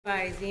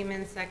By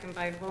Zeman, second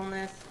by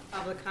Foolishness.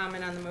 Public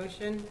comment on the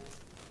motion.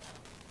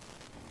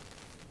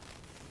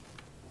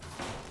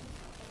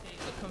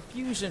 The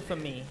confusion for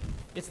me.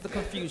 It's the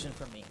confusion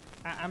for me.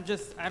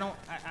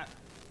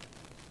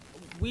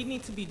 We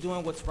need to be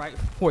doing what's right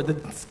for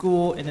the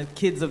school and the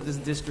kids of this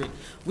district.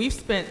 We've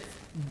spent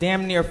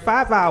damn near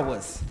 5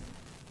 hours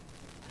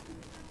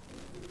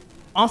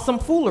on some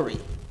foolery.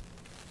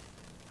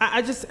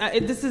 I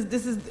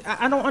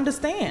don't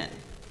understand.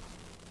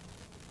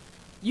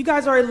 You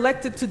guys are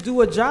elected to do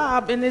a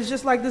job, and it's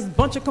just like this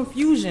bunch of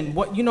confusion.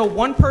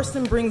 One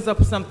person brings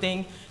up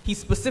something, he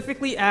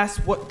specifically asked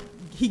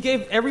he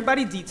gave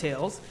everybody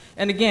details,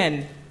 and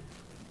again,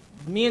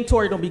 me and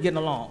Tori don't be getting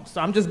along.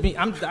 So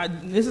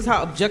this is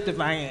how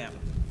objective I am.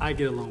 I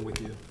get along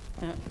with you.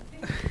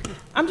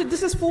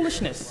 This is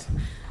foolishness.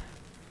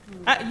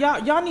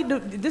 Y'all need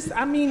to,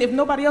 if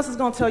nobody else is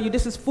gonna tell you,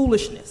 this is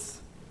foolishness.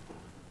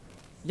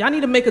 Y'all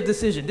need to make a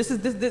decision.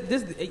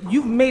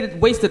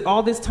 You've wasted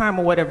all this time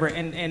or whatever,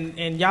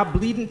 and y'all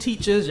bleeding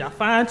teachers, y'all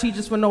firing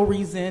teachers for no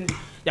reason,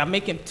 y'all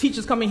making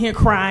teachers come in here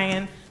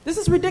crying. This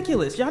is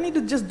ridiculous. Y'all need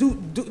to just do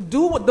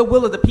what the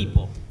will of the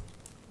people.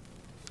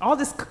 All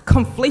this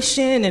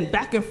conflation and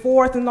back and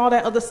forth and all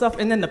that other stuff,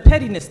 and then the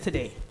pettiness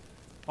today,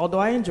 although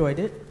I enjoyed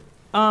it,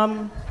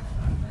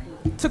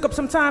 took up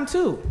some time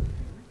too.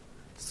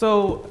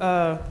 So,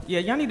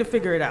 y'all need to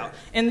figure it out.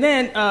 And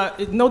then,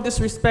 no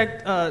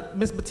disrespect,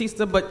 Ms.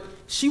 Batista, but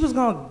she was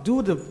going to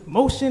do the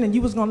motion and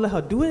you was going to let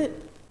her do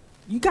it?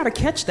 You got to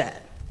catch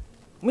that.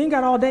 We ain't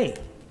got all day.